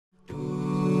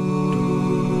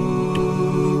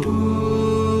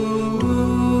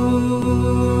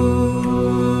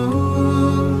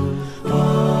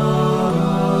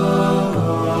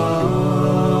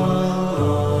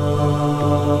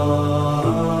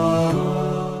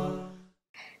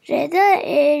Rida,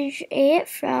 age 8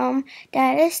 from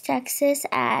Dallas, Texas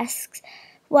asks,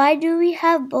 why do we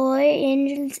have boy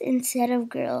angels instead of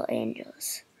girl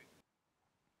angels?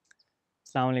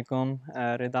 Assalamu alaikum.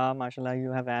 Rida, mashallah,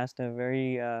 you have asked a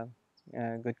very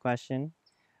good question.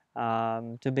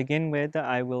 To begin with,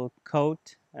 I will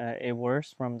quote a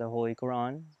verse from the Holy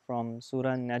Quran from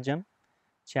Surah Najm,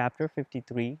 chapter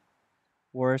 53,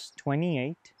 verse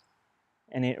 28,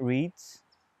 and it reads,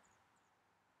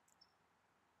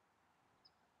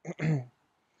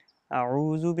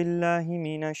 أعوذ بالله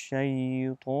من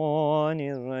الشيطان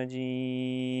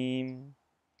الرجيم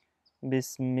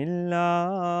بسم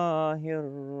الله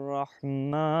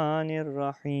الرحمن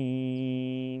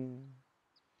الرحيم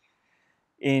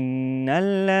إن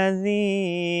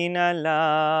الذين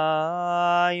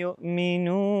لا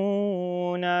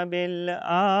يؤمنون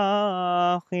بالآخرة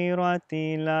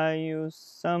لا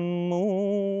يسمون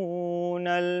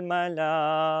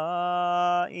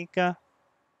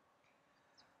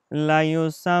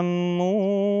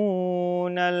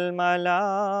الملائكة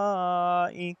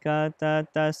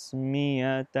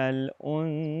تسمية الأنثى.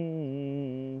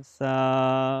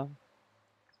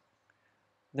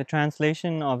 The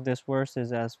translation of this verse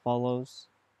is as follows.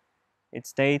 It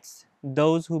states,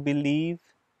 those who believe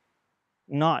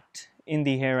not in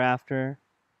the hereafter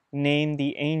name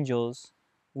the angels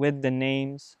with the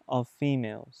names of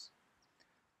females.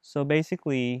 So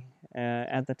basically,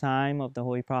 at the time of the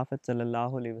Holy Prophet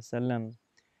ﷺ,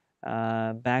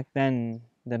 back then,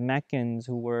 the Meccans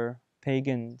who were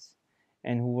pagans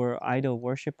and who were idol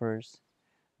worshippers,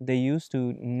 they used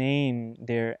to name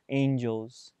their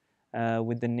angels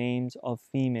with the names of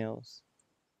females.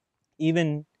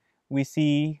 Even we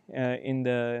see in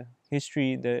the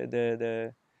history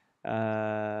the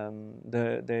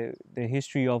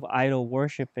history of idol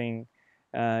worshipping,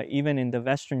 even in the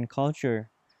Western culture,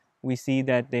 we see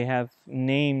that they have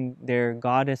named their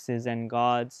goddesses and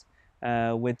gods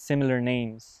with similar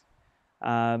names.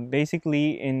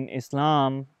 Basically, in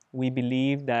Islam, we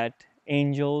believe that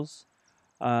angels,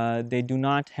 they do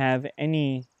not have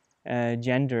any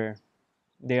gender.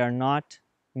 They are not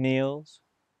males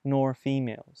nor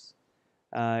females.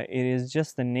 It is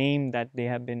just the name that they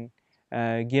have been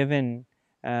given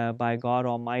by God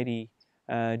Almighty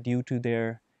due to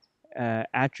their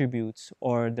attributes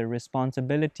or the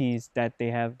responsibilities that they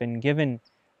have been given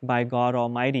by God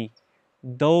Almighty.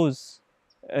 Those,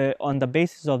 on the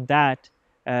basis of that,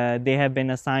 they have been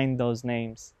assigned those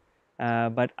names.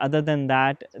 But other than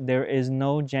that, there is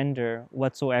no gender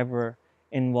whatsoever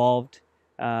involved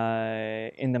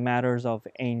in the matters of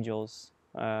angels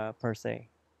per se.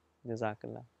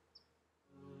 Jazakallah.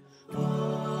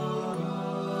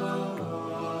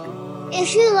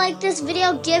 If you like this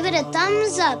video, give it a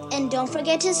thumbs up and don't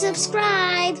forget to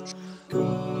subscribe.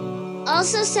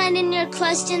 Also send in your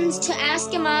questions to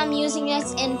Ask Imam using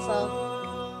this info.